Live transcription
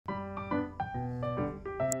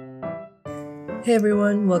Hey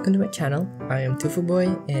everyone, welcome to my channel. I am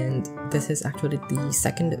Boy, and this is actually the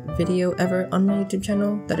second video ever on my YouTube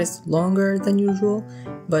channel that is longer than usual,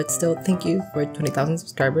 but still thank you for 20,000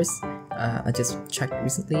 subscribers. I just checked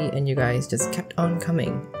recently and you guys just kept on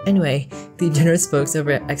coming. Anyway, the generous folks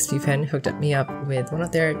over at XPPen hooked me up with one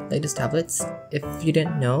of their latest tablets. If you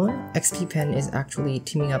didn't know, XPPen is actually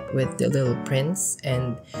teaming up with the Little Prince,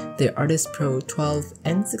 and the Artist Pro 12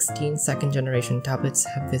 and 16 second generation tablets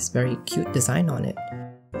have this very cute design on it.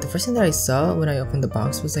 The first thing that I saw when I opened the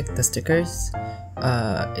box was like the stickers.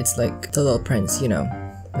 It's like the Little Prince, you know,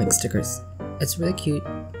 like stickers. It's really cute.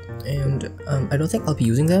 And I don't think I'll be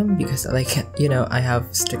using them because, like, you know, I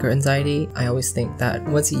have sticker anxiety. I always think that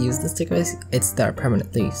once you use the stickers, it's there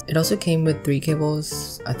permanently. It also came with 3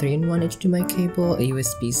 cables, a 3-in-1 HDMI cable, a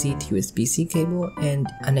USB-C to USB-C cable, and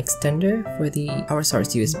an extender for the power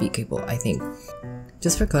source USB cable, I think.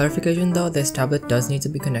 Just for clarification though, this tablet does need to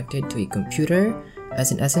be connected to a computer,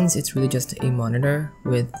 as in essence it's really just a monitor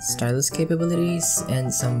with stylus capabilities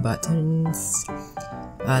and some buttons.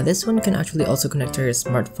 This one can actually also connect to your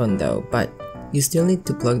smartphone though, but you still need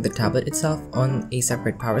to plug the tablet itself on a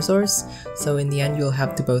separate power source, so in the end you'll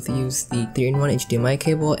have to both use the 3-in-1 HDMI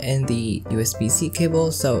cable and the USB-C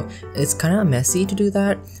cable, so it's kinda messy to do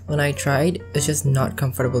that. When I tried, it's just not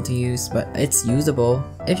comfortable to use, but it's usable.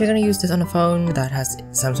 If you're gonna use this on a phone that has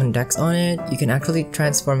Samsung DeX on it, you can actually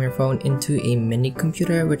transform your phone into a mini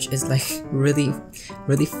computer, which is like really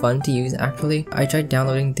fun to use actually. I tried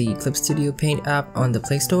downloading the Clip Studio Paint app on the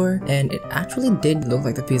Play Store, and it actually did look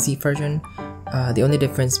like the PC version. The only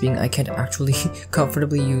difference being I can't actually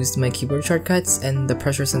comfortably use my keyboard shortcuts, and the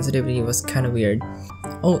pressure sensitivity was kinda weird.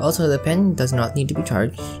 Oh, also the pen does not need to be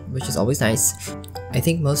charged, which is always nice. I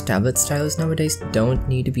think most tablet stylus nowadays don't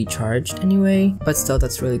need to be charged anyway, but still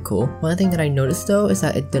that's really cool. One thing that I noticed though is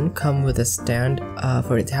that it didn't come with a stand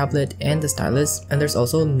for the tablet and the stylus, and there's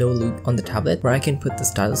also no loop on the tablet where I can put the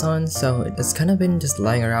stylus on, so it's kind of been just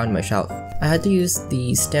lying around my shelf. I had to use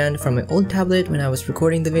the stand from my old tablet when I was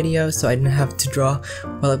recording the video, so I didn't have to draw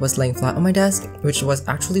while it was laying flat on my desk, which was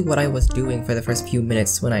actually what I was doing for the first few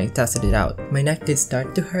minutes when I tested it out. My neck did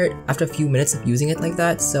start to hurt after a few minutes of using it like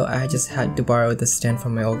that, so I just had to borrow the stand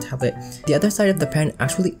from my old tablet. The other side of the pen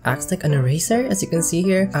actually acts like an eraser, as you can see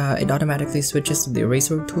here. It automatically switches to the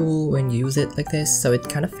eraser tool when you use it like this, so it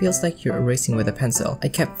kind of feels like you're erasing with a pencil. I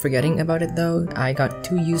kept forgetting about it though. I got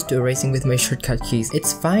too used to erasing with my shortcut keys.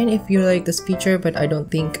 It's fine if you like this feature, but I don't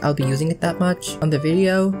think I'll be using it that much on the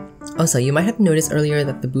video. Also, you might have noticed earlier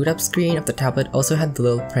that the boot up screen of the tablet also had the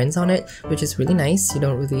Little Prince on it, which is really nice. You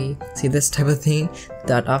don't really see this type of thing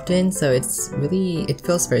that often, so it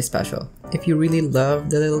feels very special. If you really love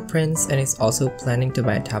the Little Prince and is also planning to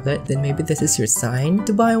buy a tablet, then maybe this is your sign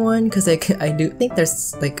to buy one, because I do think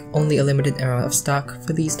there's like only a limited amount of stock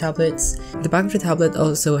for these tablets. The back of the tablet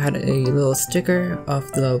also had a little sticker of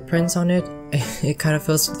the Little Prince on it. It kind of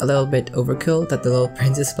feels a little bit overkill that the Little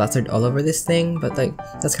Prince is plastered all over this thing, but like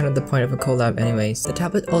that's kind of the point of a collab anyways. The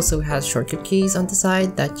tablet also has shortcut keys on the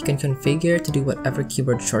side that you can configure to do whatever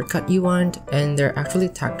keyboard shortcut you want, and they're actually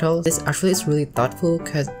tactile. This actually is really thoughtful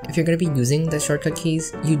because if you're gonna be using the shortcut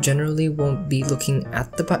keys, you generally won't be looking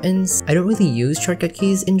at the buttons. I don't really use shortcut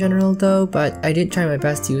keys in general though, but I did try my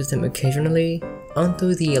best to use them occasionally.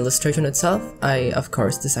 Onto the illustration itself, I of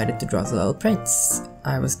course decided to draw the Little Prince.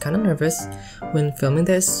 I was kinda nervous when filming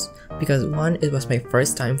this because 1, it was my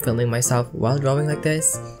first time filming myself while drawing like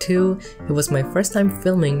this. 2, it was my first time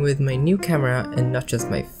filming with my new camera and not just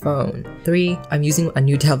my phone. 3, I'm using a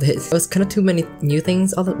new tablet. It was kinda too many new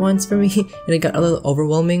things all at once for me and it got a little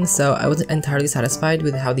overwhelming, so I wasn't entirely satisfied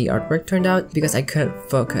with how the artwork turned out because I couldn't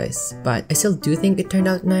focus. But I still do think it turned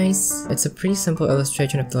out nice. It's a pretty simple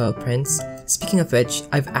illustration of the Little Prince. Speaking of which,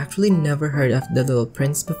 I've actually never heard of the Little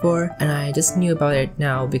Prince before, and I just knew about it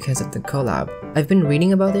now because of the collab. I've been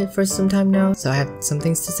reading about it for some time now, so I have some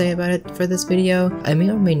things to say about it for this video. I may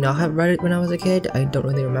or may not have read it when I was a kid, I don't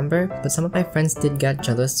really remember, but some of my friends did get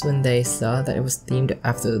jealous when they saw that it was themed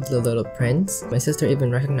after the Little Prince. My sister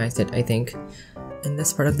even recognized it, I think. In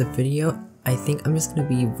this part of the video, I think I'm just gonna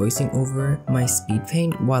be voicing over my speed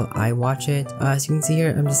paint while I watch it. As you can see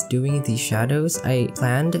here, I'm just doing the shadows. I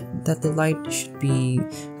planned that the light should be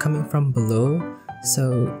coming from below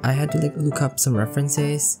so I had to like look up some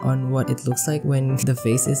references on what it looks like when the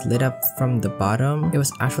face is lit up from the bottom. It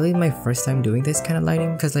was actually my first time doing this kind of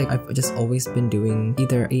lighting because like I've just always been doing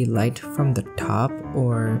either a light from the top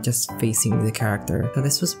or just facing the character. So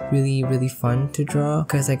this was really fun to draw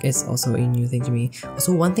because like it's also a new thing to me.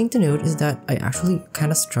 Also, one thing to note is that I actually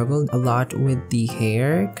kind of struggled a lot with the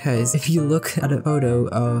hair, because if you look at a photo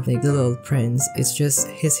of like the little prince, it's just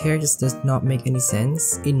his hair just does not make any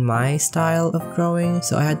sense in my style of drawing.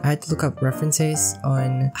 So I had to look up references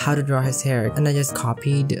on how to draw his hair, and I just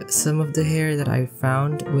copied some of the hair that I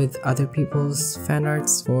found with other people's fan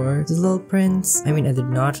arts for the little prince. I mean, I did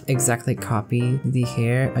not exactly copy the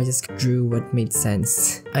hair, I just drew what made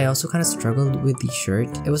sense. I also kind of struggled with the shirt.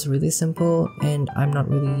 It was really simple and I'm not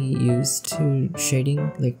really used to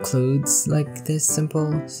shading like clothes like this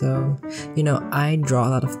simple, so you know, I draw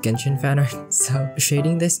a lot of Genshin fan art, so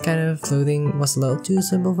shading this kind of clothing was a little too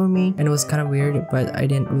simple for me and it was kind of weird, but I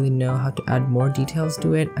didn't really know how to add more details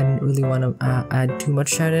to it. I didn't really want to add too much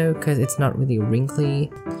shadow because it's not really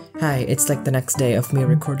wrinkly. Hi, it's like the next day of me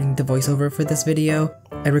recording the voiceover for this video.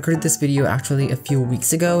 I recorded this video actually a few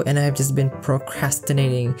weeks ago and I've just been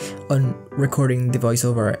procrastinating on recording the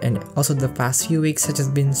voiceover, and also the past few weeks have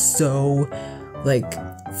just been so like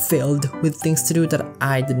filled with things to do that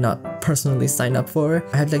I did not personally sign up for.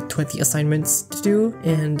 I had like 20 assignments to do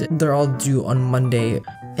and they're all due on Monday.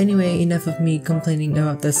 Anyway, enough of me complaining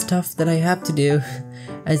about the stuff that I have to do.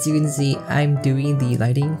 As you can see, I'm doing the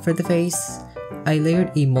lighting for the face. I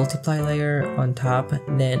layered a multiply layer on top,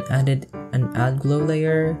 then added an add glow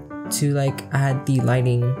layer to like add the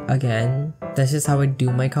lighting again. That's just how I do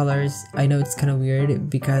my colors. I know it's kind of weird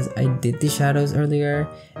because I did the shadows earlier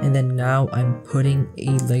and then now I'm putting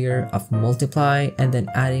a layer of multiply and then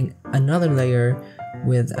adding another layer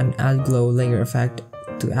with an add glow layer effect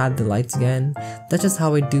to add the lights again. That's just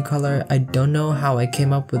how I do color. I don't know how I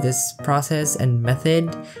came up with this process and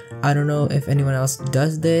method. I don't know if anyone else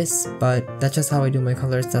does this, but that's just how I do my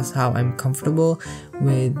colors. That's how I'm comfortable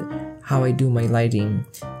with how I do my lighting.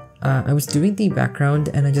 I was doing the background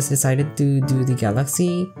and I just decided to do the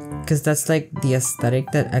galaxy because that's like the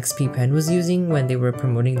aesthetic that XPPen was using when they were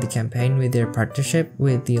promoting the campaign with their partnership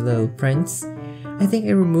with the Little Prince. I think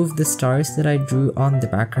I removed the stars that I drew on the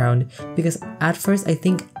background because at first I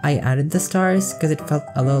think I added the stars because it felt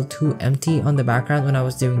a little too empty on the background when I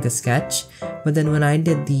was doing the sketch, but then when I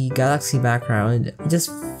did the galaxy background, it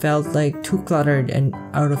just felt like too cluttered and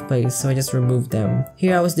out of place, so I just removed them.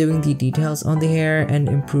 Here I was doing the details on the hair and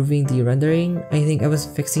improving the rendering. I think I was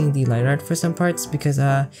fixing the line art for some parts because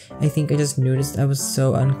I think I just noticed I was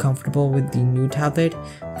so uncomfortable with the new tablet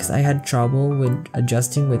because I had trouble with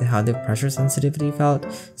adjusting with how the pressure sensitivity felt,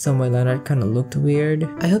 so my line art kind of looked weird.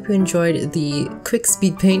 I hope you enjoyed the quick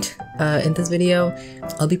speed paint in this video.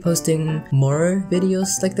 I'll be posting more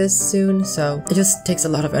videos like this soon, so it just takes a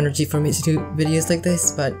lot of energy for me to do videos like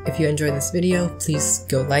this, but if you enjoyed this video, please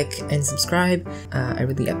go like and subscribe. I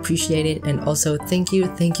really appreciate it, and also thank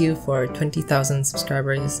you for 20,000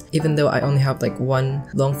 subscribers. Even though I only have like one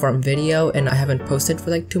long form video and I haven't posted for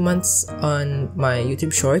like 2 months on my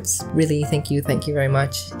YouTube shorts, really thank you very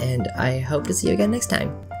much, and I hope to see you again next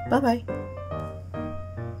time. Bye bye!